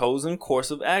a chosen course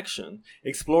of action,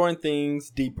 exploring things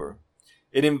deeper.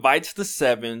 It invites the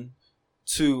 7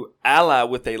 to ally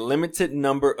with a limited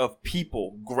number of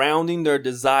people, grounding their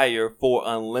desire for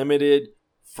unlimited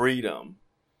freedom.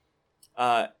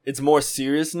 It's more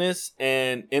seriousness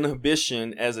and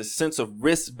inhibition as a sense of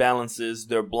risk balances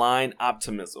their blind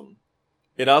optimism.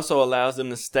 It also allows them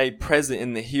to stay present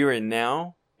in the here and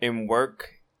now and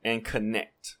work and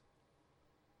connect.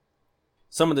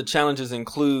 Some of the challenges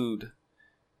include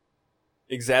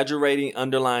exaggerating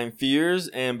underlying fears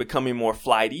and becoming more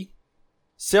flighty,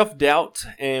 self-doubt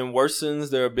and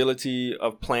worsens their ability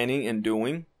of planning and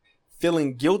doing,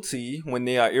 feeling guilty when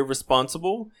they are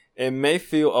irresponsible and may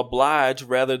feel obliged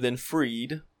rather than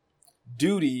freed.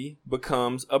 Duty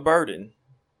becomes a burden.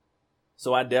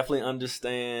 So I definitely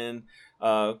understand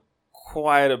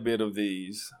quite a bit of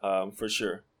these for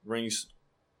sure. Rings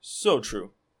so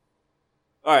true.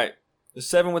 All right, the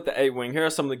 7 with the 8 wing. Here are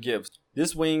some of the gifts.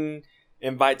 This wing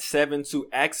invites 7 to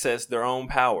access their own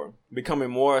power,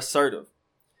 becoming more assertive.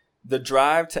 The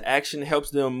drive to action helps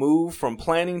them move from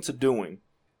planning to doing.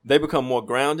 They become more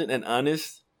grounded and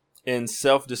honest in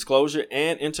self-disclosure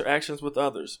and interactions with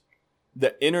others.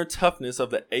 The inner toughness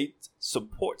of the 8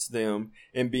 supports them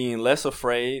in being less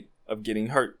afraid of getting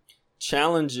hurt.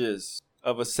 Challenges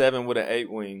of a 7 with an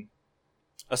 8 wing.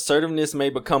 Assertiveness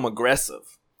may become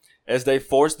aggressive as they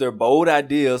force their bold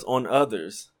ideas on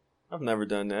others. I've never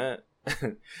done that.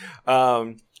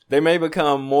 They may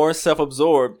become more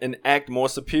self-absorbed and act more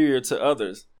superior to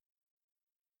others.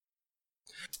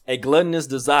 A gluttonous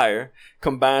desire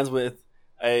combines with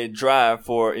a drive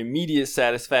for immediate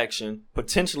satisfaction,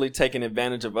 potentially taking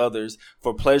advantage of others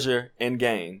for pleasure and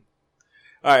gain.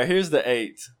 All right, here's the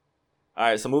 8. All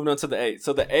right, so moving on to the 8.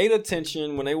 So the 8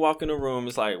 attention, when they walk in a room,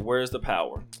 is like, where's the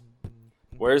power?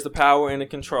 Where's the power and the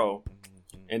control?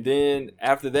 And then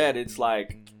after that, it's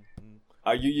like,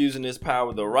 are you using this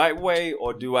power the right way,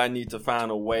 or do I need to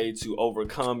find a way to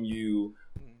overcome you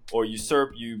or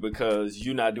usurp you because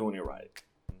you're not doing it right?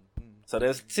 So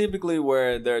that's typically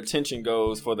where their attention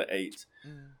goes for the 8.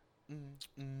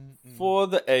 For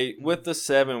the 8 with the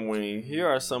 7 wing, here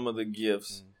are some of the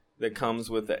gifts that comes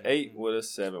with the 8 with a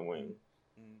 7 wing.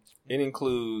 It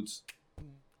includes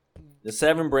the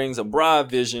 7 brings a broad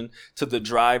vision to the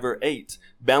driver 8,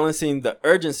 balancing the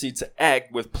urgency to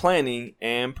act with planning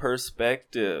and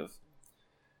perspective.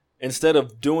 Instead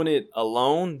of doing it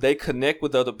alone, they connect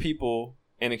with other people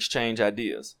and exchange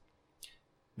ideas.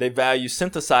 They value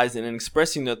synthesizing and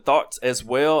expressing their thoughts as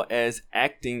well as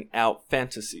acting out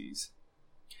fantasies.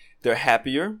 They're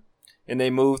happier and they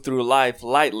move through life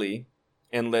lightly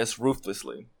and less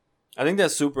ruthlessly. I think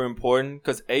that's super important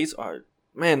because 8s are,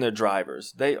 they're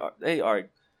drivers. They are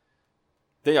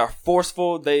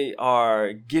forceful. They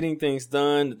are getting things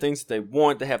done, the things that they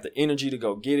want. They have the energy to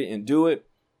go get it and do it.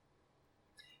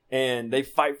 And they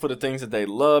fight for the things that they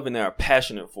love and they are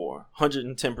passionate for.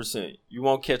 110%. You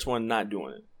won't catch one not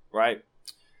doing it, right?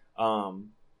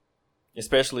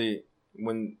 Especially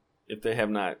if they have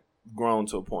not grown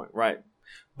to a point, right?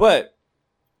 But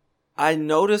I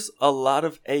notice a lot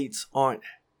of 8s aren't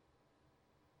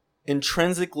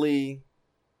intrinsically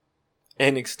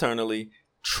and externally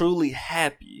truly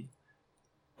happy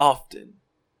often.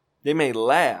 They may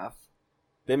laugh,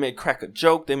 they may crack a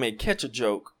joke, they may catch a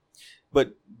joke,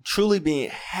 but truly being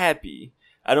happy,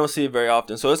 I don't see it very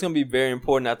often. So it's going to be very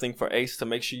important, I think, for 8s to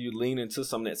make sure you lean into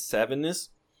some of that 7ness,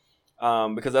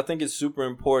 because I think it's super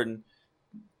important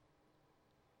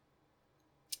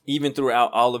even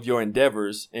throughout all of your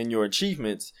endeavors and your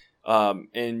achievements,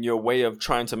 and your way of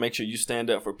trying to make sure you stand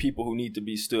up for people who need to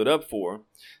be stood up for,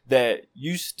 that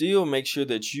you still make sure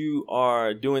that you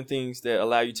are doing things that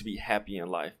allow you to be happy in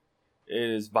life. It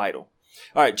is vital.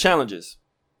 All right, challenges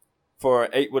for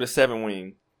 8 with a 7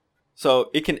 wing.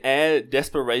 So it can add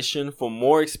desperation for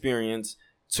more experience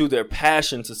to their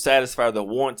passion to satisfy their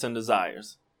wants and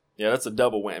desires. Yeah, that's a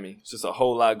double whammy. It's just a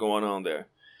whole lot going on there.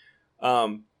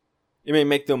 It may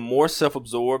make them more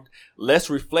self-absorbed, less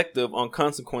reflective on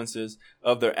consequences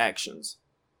of their actions.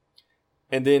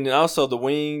 And then also the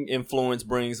wing influence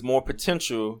brings more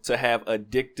potential to have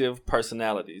addictive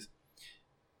personalities.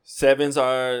 7s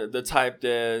are the type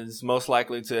that's most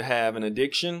likely to have an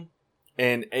addiction,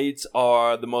 and 8s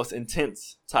are the most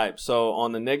intense type. So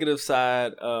on the negative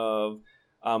side of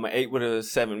an 8 with a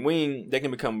 7 wing, they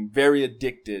can become very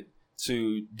addicted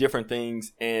to different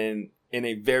things and in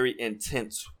a very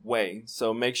intense way.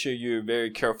 So make sure you're very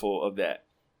careful of that.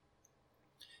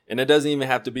 And it doesn't even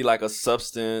have to be like a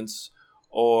substance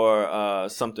or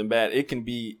something bad. It can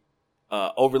be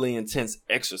overly intense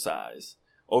exercise,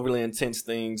 overly intense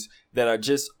things that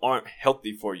aren't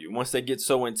healthy for you. Once they get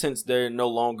so intense, they no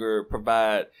longer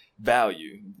provide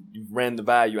value. You've ran the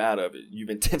value out of it. You've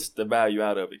intensed the value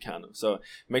out of it, kind of. So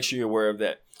make sure you're aware of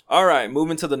that. All right,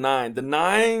 moving to the 9. The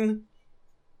 9...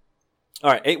 All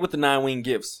right, 8 with the 9 wing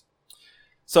gifts.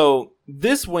 So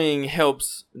this wing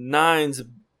helps 8s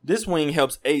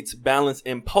balance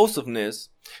impulsiveness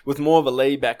with more of a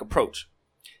laid back approach.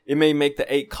 It may make the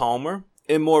 8 calmer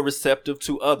and more receptive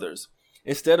to others.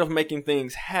 Instead of making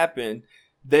things happen,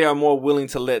 they are more willing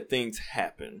to let things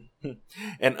happen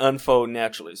and unfold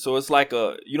naturally. So it's like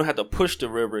you don't have to push the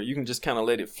river. You can just kind of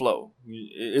let it flow.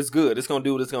 It's good. It's going to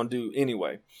do what it's going to do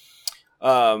anyway.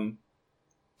 The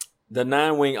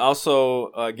 9 wing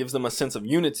also gives them a sense of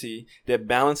unity that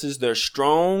balances their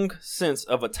strong sense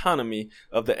of autonomy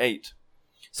of the 8.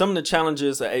 Some of the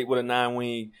challenges of 8 with a 9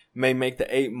 wing may make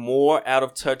the 8 more out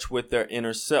of touch with their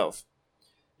inner self.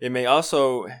 It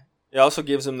also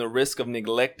gives them the risk of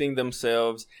neglecting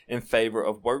themselves in favor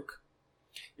of work.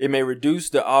 It may reduce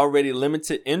the already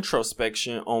limited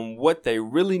introspection on what they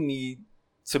really need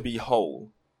to be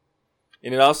whole.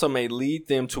 And it also may lead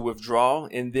them to withdraw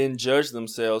and then judge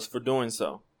themselves for doing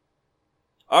so.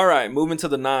 All right, moving to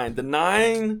the 9. The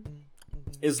 9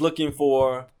 is looking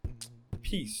for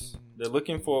peace. They're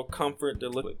looking for comfort.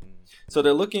 So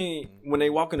they're looking, when they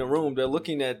walk in the room, they're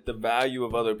looking at the value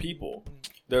of other people.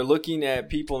 They're looking at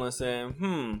people and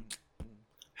saying,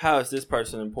 how is this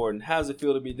person important? How does it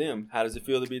feel to be them? How does it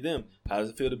feel to be them? How does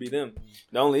it feel to be them?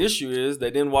 The only issue is they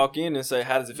didn't walk in and say,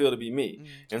 how does it feel to be me?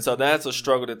 And so that's a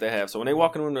struggle that they have. So when they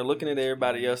walk in the room, they're looking at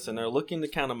everybody else and they're looking to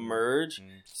kind of merge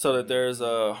so that there's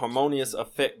a harmonious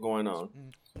effect going on,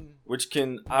 which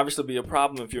can obviously be a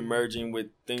problem if you're merging with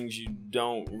things you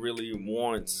don't really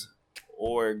want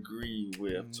or agree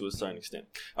with to a certain extent.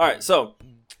 All right, so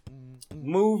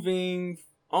moving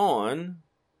on,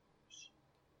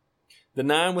 the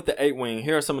 9 with the 8 wing,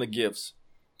 here are some of the gifts.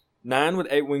 9 with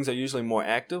 8 wings are usually more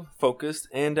active, focused,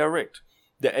 and direct.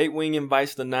 The 8 wing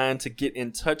invites the 9 to get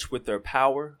in touch with their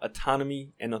power,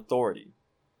 autonomy, and authority.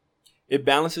 It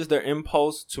balances their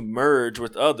impulse to merge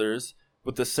with others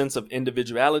with a sense of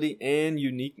individuality and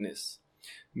uniqueness.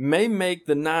 May make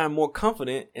the 9 more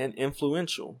confident and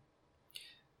influential.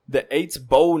 The 8's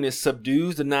boldness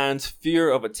subdues the 9's fear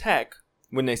of attack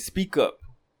when they speak up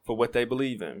for what they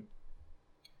believe in.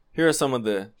 Here are some of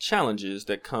the challenges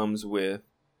that comes with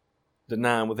the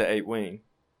 9 with the 8 wing.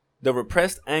 The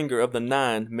repressed anger of the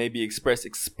 9 may be expressed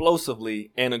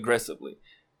explosively and aggressively.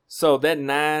 So that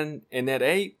 9 and that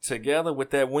 8 together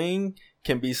with that wing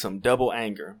can be some double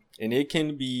anger, and it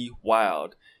can be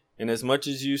wild. And as much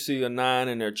as you see a 9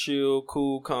 and they're chill,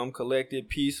 cool, calm, collected,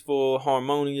 peaceful,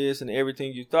 harmonious, and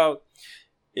everything you thought,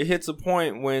 it hits a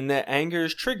point when that anger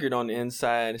is triggered on the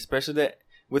inside, especially that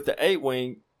with the 8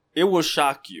 wing, it will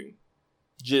shock you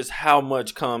just how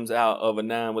much comes out of a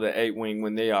 9 with an 8 wing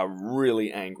when they are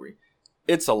really angry.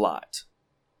 It's a lot.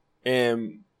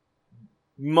 And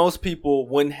most people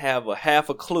wouldn't have a half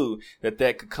a clue that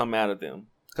could come out of them.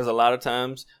 Because a lot of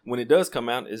times when it does come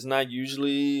out, it's not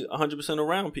usually 100%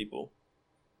 around people.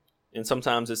 And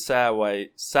sometimes it's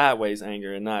sideways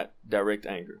anger and not direct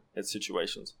anger at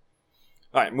situations.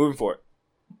 All right, moving forward.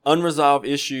 Unresolved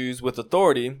issues with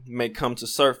authority may come to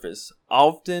surface,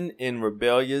 often in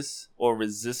rebellious or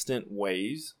resistant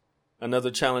ways.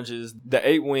 Another challenge is the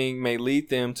 8 wing may lead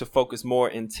them to focus more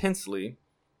intensely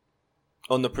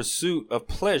on the pursuit of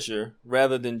pleasure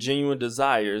rather than genuine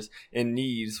desires and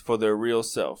needs for their real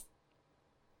self.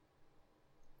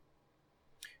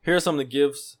 Here are some of the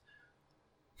gifts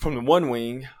from the 1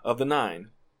 wing of the 9.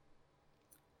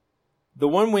 The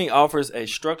 1 wing offers a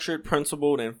structured,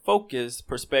 principled, and focused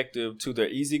perspective to their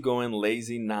easygoing,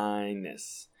 lazy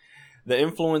 9-ness. The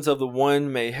influence of the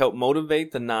 1 may help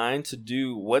motivate the 9 to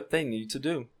do what they need to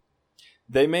do.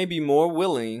 They may be more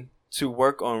willing to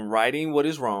work on righting what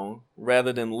is wrong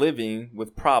rather than living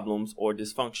with problems or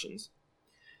dysfunctions.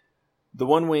 The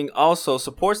 1 wing also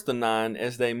supports the 9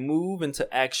 as they move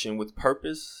into action with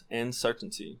purpose and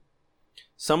certainty.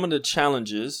 Some of the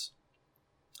challenges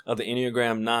of the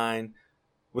Enneagram 9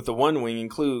 with the 1 wing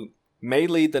include may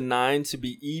lead the 9 to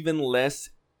be even less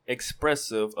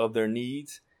expressive of their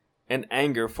needs and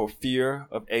anger for fear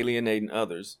of alienating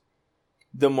others.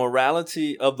 The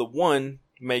morality of the 1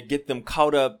 may get them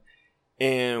caught up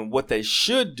in what they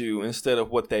should do instead of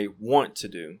what they want to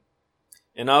do.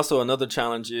 And also another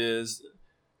challenge is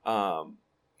of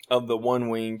the 1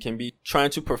 wing can be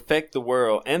trying to perfect the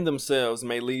world and themselves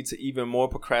may lead to even more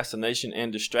procrastination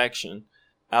and distraction.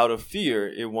 Out of fear,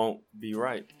 it won't be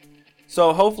right.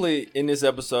 So hopefully in this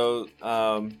episode,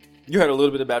 you heard a little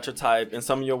bit about your type and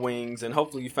some of your wings, and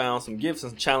hopefully you found some gifts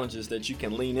and challenges that you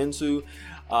can lean into,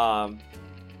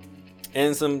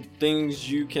 and some things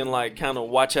you can like kind of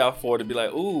watch out for to be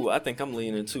like, ooh, I think I'm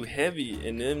leaning too heavy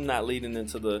and then not leading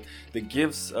into the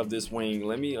gifts of this wing.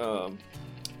 Let me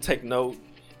take note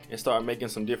and start making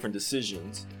some different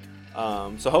decisions.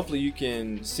 So hopefully you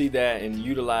can see that and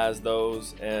utilize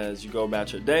those as you go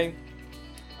about your day.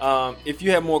 If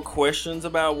you have more questions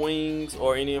about wings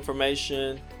or any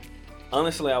information,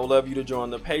 Honestly, I would love you to join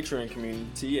the Patreon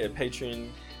community at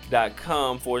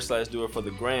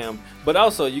patreon.com/doitforthegram. But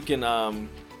also, you can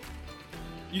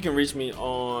reach me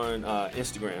on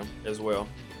Instagram as well,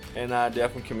 and I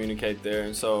definitely communicate there.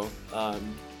 And so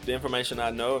the information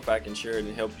I know, if I can share it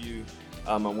and help you,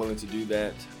 I'm willing to do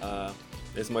that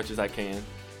as much as I can.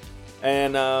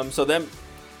 And so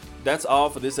that's all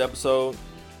for this episode.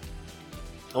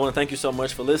 I want to thank you so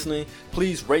much for listening.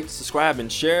 Please rate, subscribe,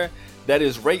 and share. That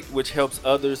is rate, which helps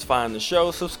others find the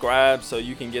show. Subscribe so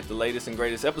you can get the latest and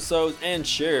greatest episodes, and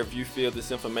share if you feel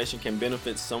this information can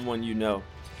benefit someone you know.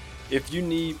 If you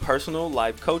need personal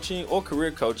life coaching or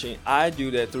career coaching, I do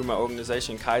that through my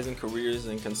organization, Kaizen Careers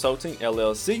and Consulting,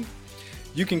 LLC.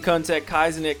 You can contact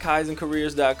Kaizen at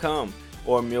kaizencareers.com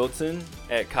or Milton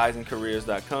at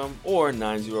kaizencareers.com or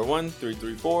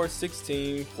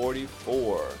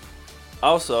 901-334-1644.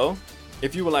 Also,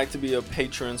 if you would like to be a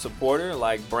Patreon supporter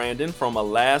like Brandon from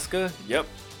Alaska,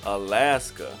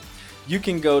 Alaska, you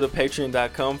can go to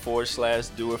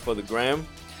patreon.com/doitforthegram.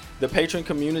 The Patreon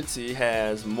community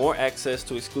has more access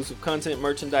to exclusive content,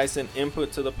 merchandise, and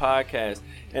input to the podcast,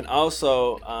 and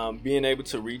also being able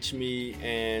to reach me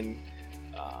and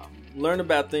learn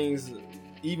about things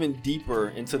even deeper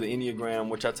into the Enneagram,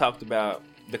 which I talked about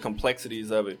the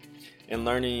complexities of it, and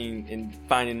learning and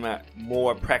finding out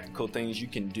more practical things you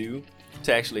can do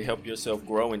to actually help yourself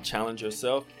grow and challenge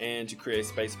yourself and to create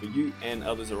space for you and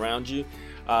others around you.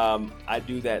 I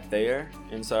do that there.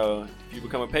 And so if you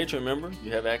become a Patreon member,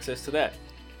 you have access to that.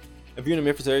 If you're in the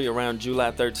Memphis area around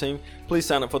July 13th, please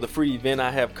sign up for the free event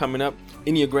I have coming up,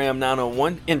 Enneagram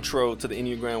 901, Intro to the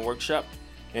Enneagram Workshop.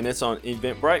 And it's on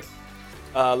Eventbrite.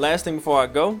 Last thing before I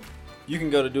go, you can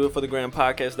go to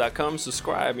doitforthegrampodcast.com,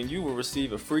 subscribe, and you will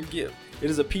receive a free gift. It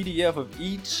is a PDF of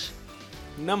each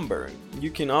number.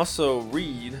 You can also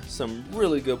read some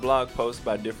really good blog posts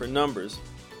by different numbers.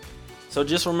 So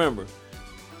just remember,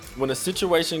 when a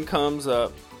situation comes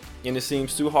up and it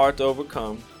seems too hard to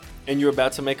overcome and you're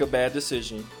about to make a bad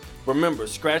decision, remember,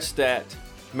 scratch that,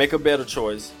 make a better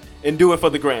choice, and do it for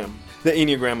the gram. The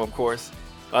Enneagram, of course.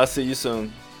 I'll see you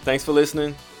soon. Thanks for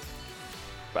listening.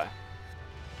 Bye.